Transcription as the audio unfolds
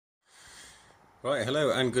Right, hello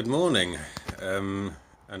and good morning.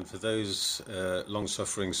 And for those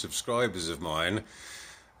long-suffering subscribers of mine,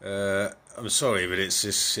 I'm sorry, but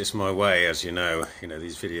it's my way, as you know. You know,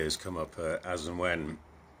 these videos come up as and when.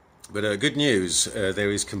 But good news, there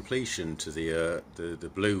is completion to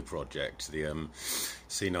the Blue project, the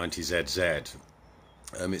C90ZZ.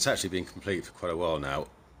 It's actually been complete for quite a while now,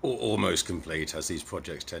 or almost complete, as these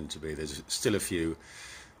projects tend to be. There's still a few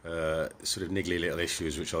sort of niggly little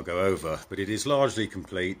issues which I'll go over, but it is largely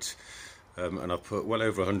complete, and I've put well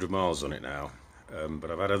over 100 miles on it now. But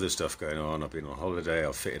I've had other stuff going on. I've been on holiday,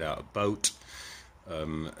 I've fitted out a boat,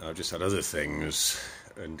 I've just had other things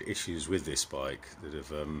and issues with this bike that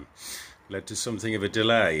have led to something of a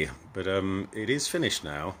delay, but it is finished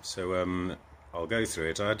now, so I'll go through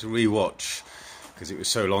it. I had to re-watch because it was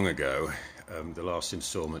so long ago, the last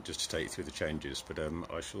instalment, just to take you through the changes, but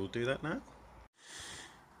I shall do that now.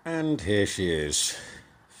 And here she is,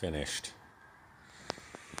 finished.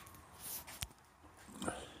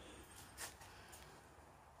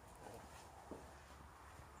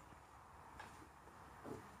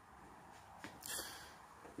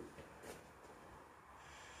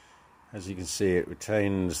 As you can see, it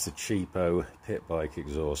retains the cheapo pit bike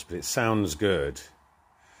exhaust, but it sounds good.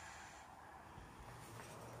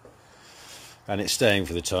 And it's staying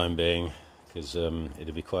for the time being, because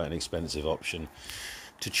it'll be quite an expensive option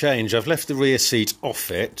to change. I've left the rear seat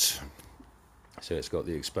off it, so it's got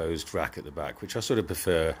the exposed rack at the back, which I sort of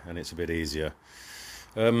prefer, and it's a bit easier.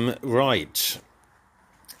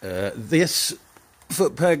 This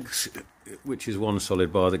foot pegs, which is one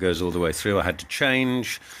solid bar that goes all the way through, I had to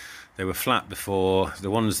change. They were flat before.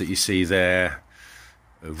 The ones that you see there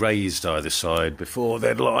are raised either side before.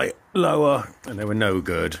 They'd lie lower, and they were no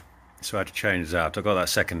good. So I had to change that. I got that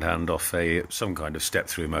second hand off some kind of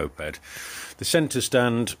step-through moped. The centre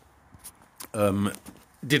stand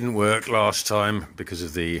didn't work last time because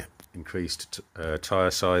of the increased tyre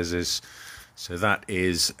sizes. So that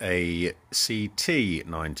is a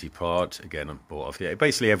CT90 part. Again, I bought off eBay.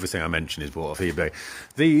 Basically everything I mentioned is bought off eBay.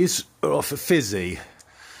 These are off a Fizzy.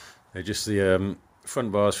 They're just the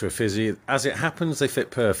front bars for a Fizzy. As it happens, they fit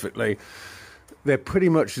perfectly. They're pretty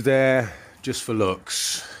much there just for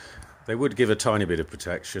looks. They would give a tiny bit of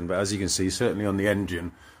protection, but as you can see, certainly on the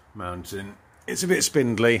engine mounting, it's a bit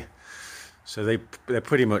spindly. So they're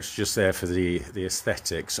pretty much just there for the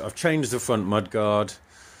aesthetics. I've changed the front mudguard.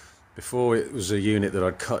 Before it was a unit that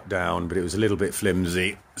I'd cut down, but it was a little bit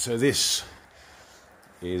flimsy. So this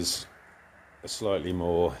is a slightly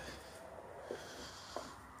more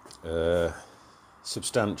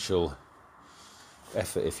substantial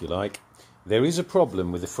effort, if you like. There is a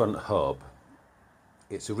problem with the front hub.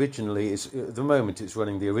 At the moment it's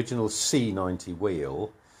running the original C90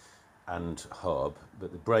 wheel and hub,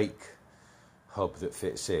 but the brake hub that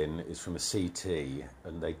fits in is from a CT,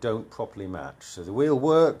 and they don't properly match. So the wheel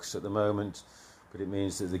works at the moment, but it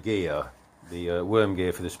means that the gear, the worm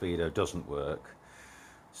gear for the Speedo, doesn't work.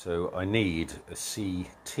 So I need a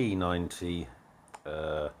CT90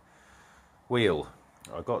 wheel.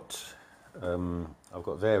 I've got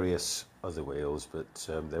various other wheels, but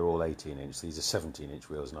they're all 18-inch. These are 17-inch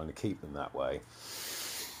wheels, and I'm going to keep them that way.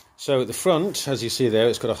 So at the front, as you see there,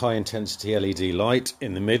 it's got a high-intensity LED light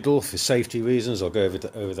in the middle for safety reasons. I'll go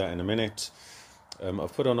over that in a minute.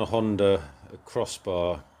 I've put on a Honda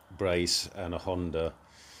crossbar brace and a Honda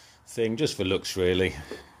thing, just for looks really,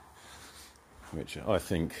 which I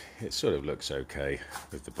think it sort of looks okay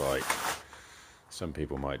with the bike. Some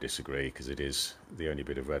people might disagree because it is the only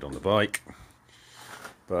bit of red on the bike,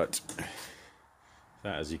 but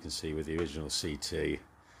that, as you can see with the original CT,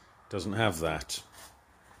 doesn't have that.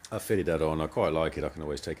 I fitted that on. I quite like it. I can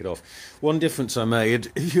always take it off. One difference I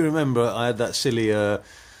made, if you remember, I had that silly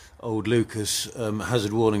old Lucas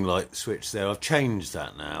hazard warning light switch there. I've changed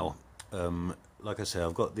that now. Like I say,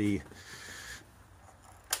 I've got this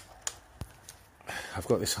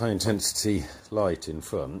high intensity light in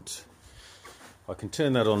front. I can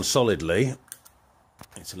turn that on solidly.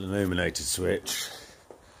 It's an illuminated switch.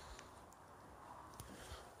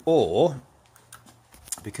 Or,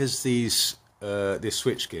 because this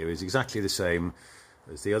switch gear is exactly the same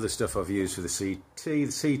as the other stuff I've used for the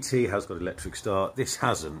CT has got electric start, this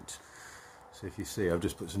hasn't. So if you see, I've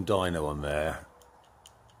just put some dyno on there,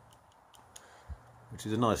 which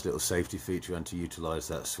is a nice little safety feature, and to utilise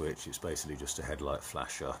that switch, it's basically just a headlight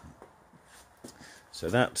flasher. So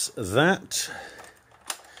that's that.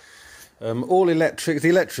 All electric. The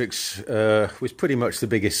electrics was pretty much the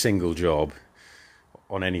biggest single job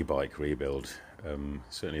on any bike rebuild,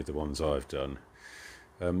 certainly the ones I've done.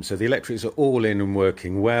 So the electrics are all in and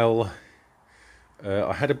working well.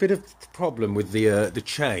 I had a bit of problem with the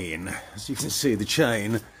chain. As you can see, the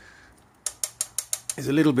chain is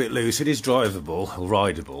a little bit loose. It is drivable or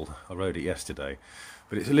rideable. I rode it yesterday,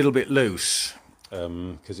 but it's a little bit loose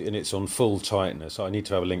because it's on full tightness. I need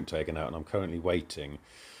to have a link taken out, and I'm currently waiting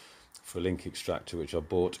for a link extractor which I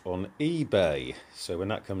bought on eBay. So when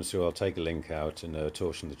that comes through, I'll take a link out and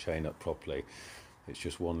torsion the chain up properly. It's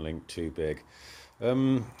just one link too big.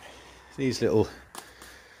 These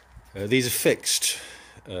are fixed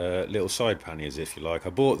little side panniers, if you like. I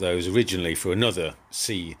bought those originally for another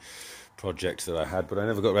C project that I had, but I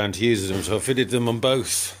never got around to using them, so I fitted them on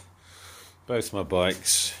both my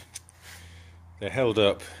bikes. They're held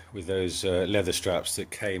up with those leather straps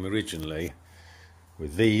that came originally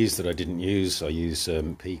with these that I didn't use. I use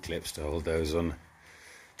P-clips to hold those on.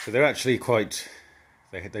 So they're actually quite,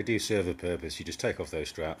 they do serve a purpose. You just take off those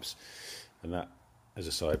straps, and that, as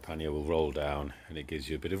a side pannier, will roll down, and it gives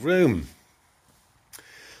you a bit of room.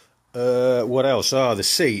 What else? The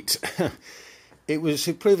seat.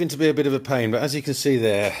 It proving to be a bit of a pain, but as you can see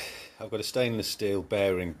there, I've got a stainless steel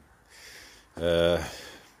bearing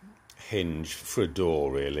hinge for a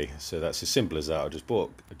door, really. So that's as simple as that. I just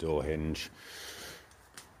bought a door hinge.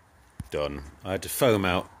 Done. I had to foam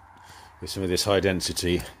out with some of this high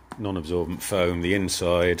density non-absorbent foam the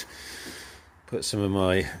inside, put some of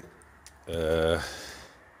my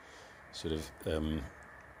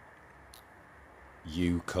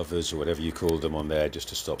U covers or whatever you call them on there just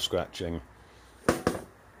to stop scratching,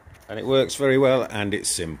 and it works very well, and it's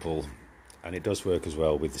simple, and it does work as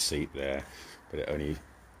well with the seat there, but it only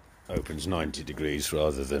opens 90 degrees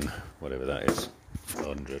rather than whatever that is,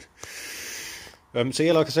 100. So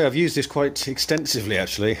yeah, like I say, I've used this quite extensively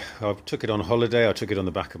actually. I took it on holiday. I took it on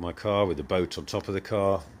the back of my car with the boat on top of the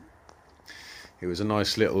car. It was a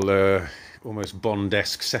nice little almost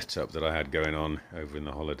Bond-esque setup that I had going on over in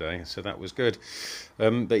the holiday, so that was good.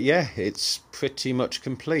 But yeah, it's pretty much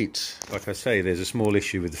complete. Like I say, there's a small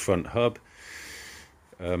issue with the front hub,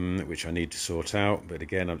 which I need to sort out, but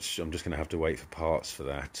again, I'm just going to have to wait for parts for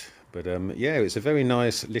that. But yeah, it's a very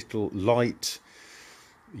nice little light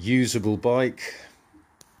usable bike,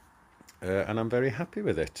 and I'm very happy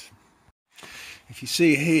with it. If you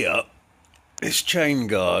see here, this chain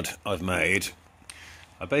guard I've made,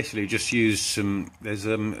 I basically just used some, there's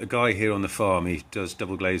a guy here on the farm, he does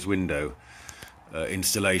double glazed window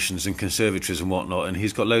installations and conservatories and whatnot, and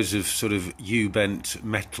he's got loads of sort of U-bent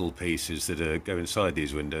metal pieces that go inside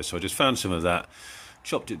these windows, so I just found some of that,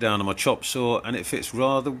 chopped it down on my chop saw, and it fits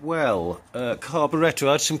rather well. Carburettor,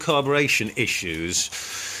 I had some carburation issues.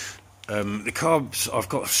 The carbs, I've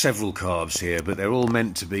got several carbs here, but they're all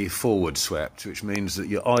meant to be forward swept, which means that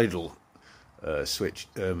your idle switch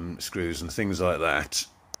screws and things like that,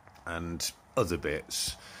 and other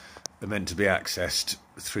bits, are meant to be accessed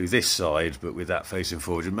through this side, but with that facing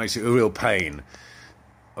forward. It makes it a real pain,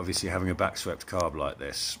 obviously, having a back swept carb like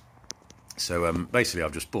this. So basically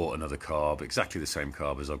I've just bought another carb, exactly the same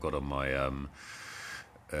carb as I've got on my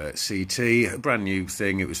CT, a brand new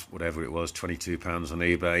thing. It was whatever it was, £22 on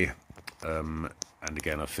eBay, and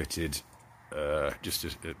again I fitted just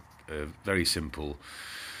a very simple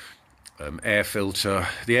air filter.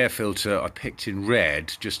 The air filter I picked in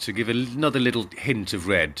red just to give another little hint of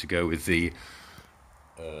red to go with the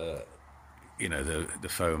you know, the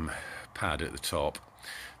foam pad at the top.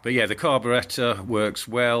 But yeah, the carburettor works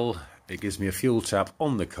well. It gives me a fuel tap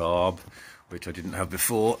on the carb, which I didn't have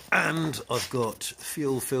before, and I've got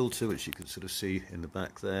fuel filter, which you can sort of see in the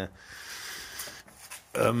back there.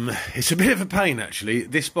 It's a bit of a pain actually.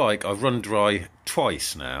 This bike I've run dry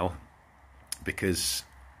twice now, because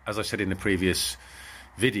as I said in the previous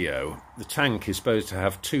video, the tank is supposed to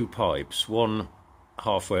have two pipes, one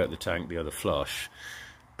halfway at the tank, the other flush,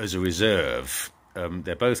 as a reserve.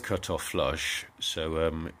 They're both cut off flush,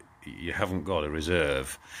 so you haven't got a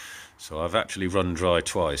reserve. So I've actually run dry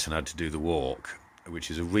twice and had to do the walk, which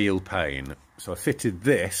is a real pain. So I fitted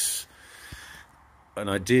this, and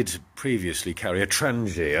I did previously carry a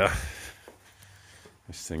Trangia,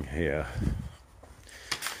 this thing here,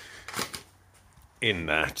 in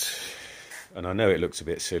that. And I know it looks a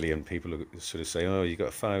bit silly, and people sort of say, oh, you've got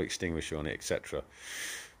a fire extinguisher on it, etc.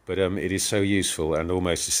 But it is so useful and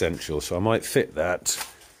almost essential, so I might fit that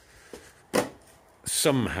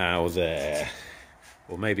somehow there,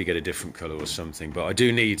 or maybe get a different colour or something. But I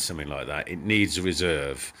do need something like that. It needs a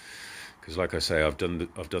reserve, because like I say, I've done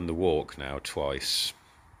the walk now twice,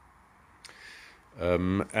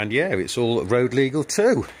 and yeah, it's all road legal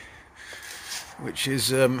too, which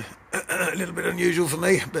is a little bit unusual for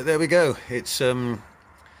me, but there we go.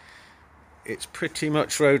 It's pretty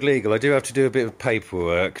much road legal. I do have to do a bit of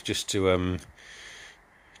paperwork just to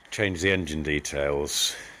change the engine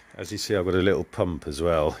details. As you see, I've got a little pump as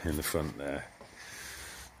well in the front there,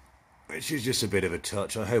 which is just a bit of a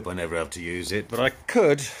touch. I hope I never have to use it, but I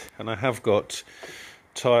could, and I have got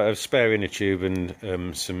a spare inner tube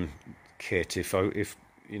and some kit. If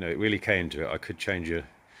you know it really came to it, I could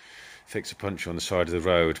fix a puncture on the side of the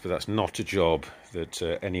road, but that's not a job that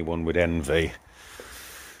anyone would envy.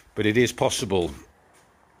 But it is possible.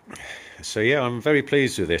 So yeah, I'm very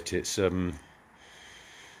pleased with it. It's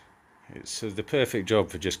the perfect job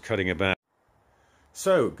for just cutting about.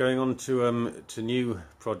 So going on to new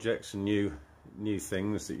projects and new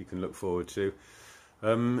things that you can look forward to.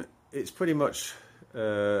 It's pretty much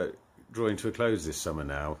drawing to a close this summer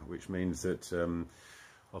now, which means that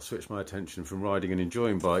I'll switch my attention from riding and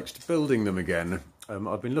enjoying bikes to building them again.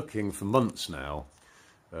 I've been looking for months now,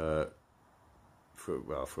 for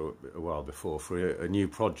a while before, for a new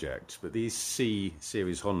project, but these C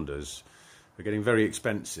series Hondas are getting very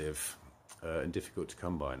expensive and difficult to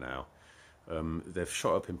come by now. They've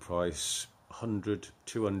shot up in price 100,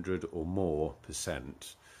 200 or more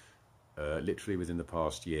 %, literally within the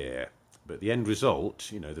past year. But the end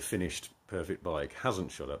result, you know, the finished perfect bike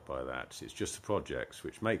hasn't shot up by that. It's just the projects,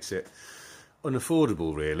 which makes it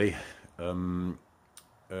unaffordable really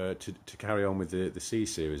to carry on with the C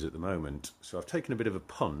series at the moment. So I've taken a bit of a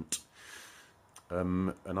punt,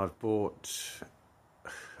 and I've bought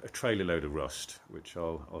a trailer load of rust, which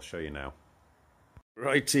I'll show you now.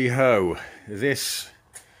 Righty ho, this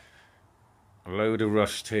load of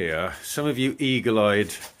rust here. Some of you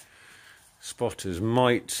eagle-eyed spotters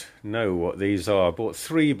might know what these are. I bought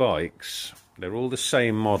 3 bikes. They're all the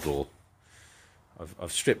same model.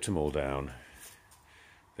 I've stripped them all down.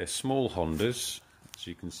 They're small Hondas, as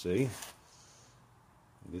you can see.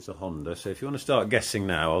 It is a Honda, so if you want to start guessing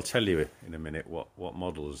now, I'll tell you in a minute what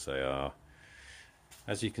models they are.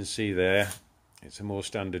 As you can see there, it's a more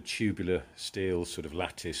standard tubular steel sort of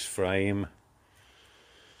lattice frame.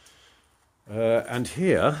 And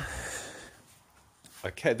here,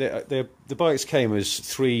 the bikes came as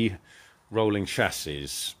 3 rolling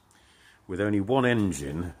chassis with only 1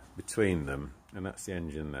 engine between them, and that's the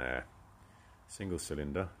engine there. Single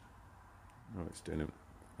cylinder. Oh, it's doing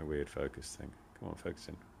a weird focus thing. Come on, focus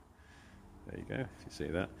in. There you go, if you see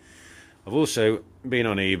that. I've also been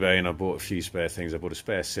on eBay and I bought a few spare things. I bought a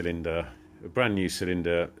spare cylinder, a brand new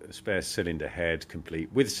cylinder, a spare cylinder head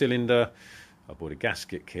complete with cylinder. I bought a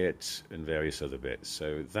gasket kit and various other bits.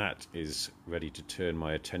 So that is ready to turn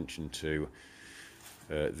my attention to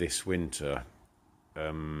this winter.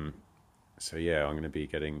 So yeah, I'm going to be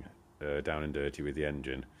getting down and dirty with the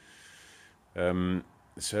engine.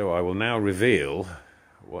 So I will now reveal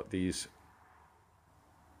what these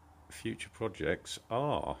future projects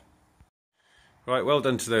are. Right, well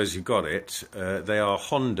done to those who got it. They are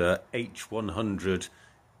Honda H100As,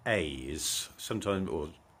 sometimes or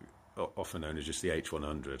often known as just the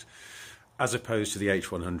H100, as opposed to the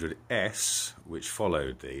H100S, which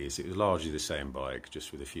followed these. It was largely the same bike,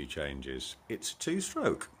 just with a few changes. It's a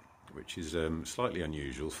 2-stroke, which is slightly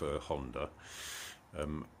unusual for Honda.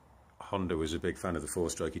 Honda was a big fan of the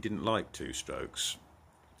 4-stroke. He didn't like 2-strokes.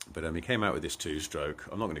 But he came out with this 2-stroke.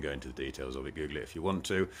 I'm not going to go into the details of it, Google it if you want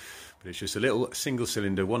to. But it's just a little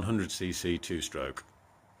single-cylinder 100cc 2-stroke.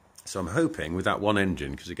 So I'm hoping with that 1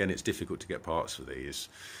 engine, because again it's difficult to get parts for these,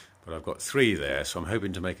 but I've got 3 there, so I'm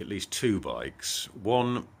hoping to make at least 2 bikes.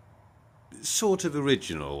 One sort of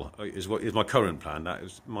original is my current plan. That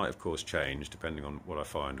might of course change depending on what I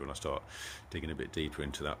find when I start digging a bit deeper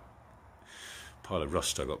into that pile of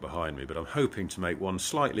rust I got behind me. But I'm hoping to make one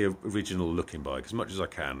slightly original looking bike as much as I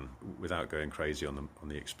can without going crazy on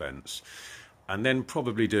the expense, and then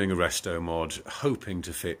probably doing a Restomod, hoping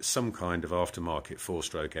to fit some kind of aftermarket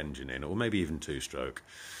 4-stroke engine in, or maybe even 2-stroke.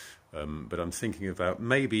 But I'm thinking about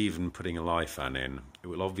maybe even putting a Lifan in. It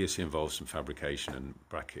will obviously involve some fabrication and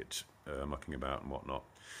bracket mucking about and whatnot,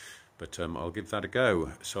 but I'll give that a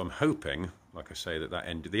go. So I'm hoping, like I say, that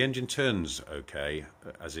the engine turns okay,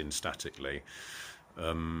 as in statically.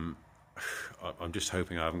 I'm just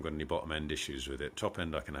hoping I haven't got any bottom end issues with it. Top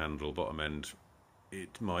end I can handle, bottom end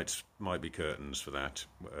it might be curtains for that.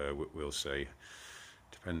 We'll see.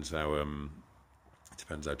 Depends how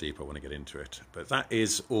deep I want to get into it. But that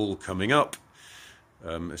is all coming up.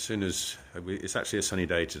 As soon as it's actually a sunny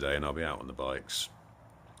day today, and I'll be out on the bikes.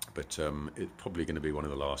 But it's probably going to be one of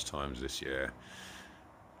the last times this year.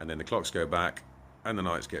 And then the clocks go back, and the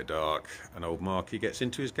nights get dark, and old Marky gets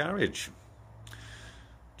into his garage.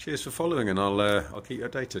 Cheers for following, and I'll keep you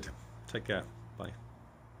updated. Take care. Bye.